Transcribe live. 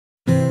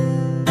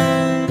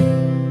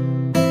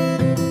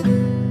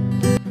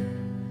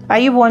Are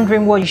you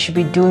wondering what you should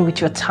be doing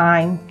with your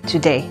time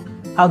today?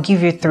 I'll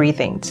give you 3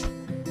 things.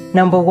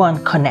 Number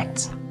 1,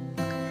 connect.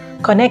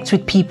 Connect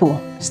with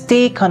people.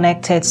 Stay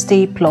connected,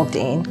 stay plugged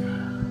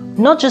in.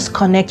 Not just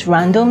connect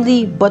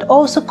randomly, but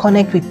also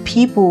connect with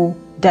people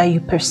that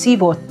you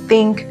perceive or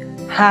think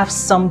have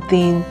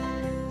something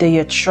that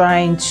you're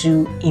trying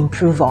to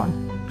improve on.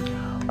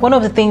 One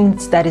of the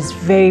things that is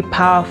very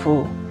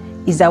powerful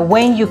is that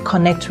when you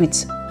connect with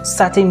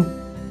certain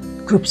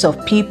groups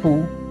of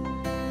people,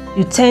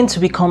 you tend to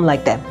become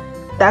like them.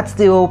 That's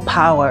the whole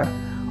power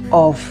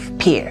of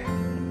peer.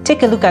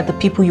 Take a look at the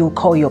people you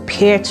call your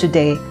peer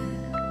today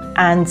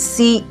and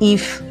see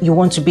if you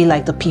want to be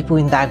like the people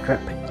in that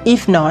group.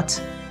 If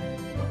not,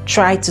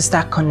 try to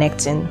start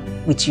connecting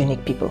with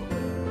unique people.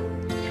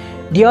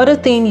 The other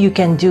thing you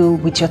can do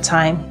with your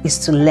time is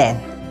to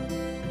learn.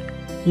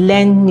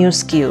 Learn new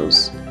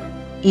skills,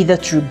 either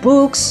through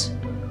books,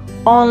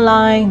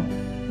 online,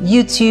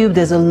 YouTube.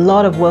 There's a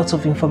lot of wealth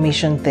of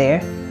information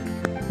there.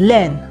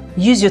 Learn.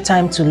 Use your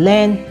time to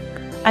learn.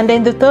 And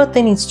then the third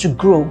thing is to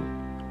grow.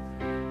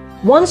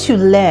 Once you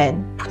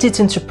learn, put it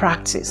into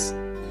practice.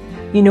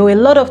 You know, a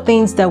lot of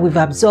things that we've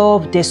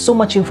absorbed, there's so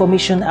much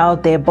information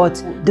out there,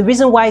 but the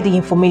reason why the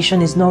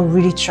information is not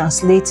really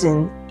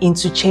translating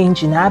into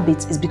change in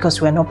habits is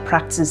because we're not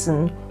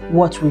practicing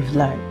what we've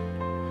learned.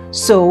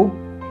 So,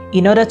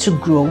 in order to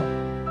grow,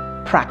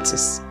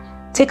 practice.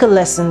 Take a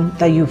lesson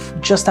that you've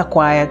just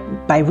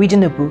acquired by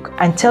reading a book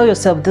and tell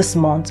yourself this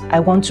month, I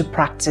want to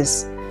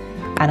practice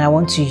and I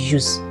want to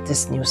use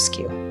this new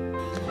skill.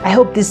 I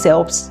hope this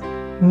helps.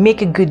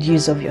 Make a good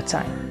use of your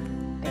time.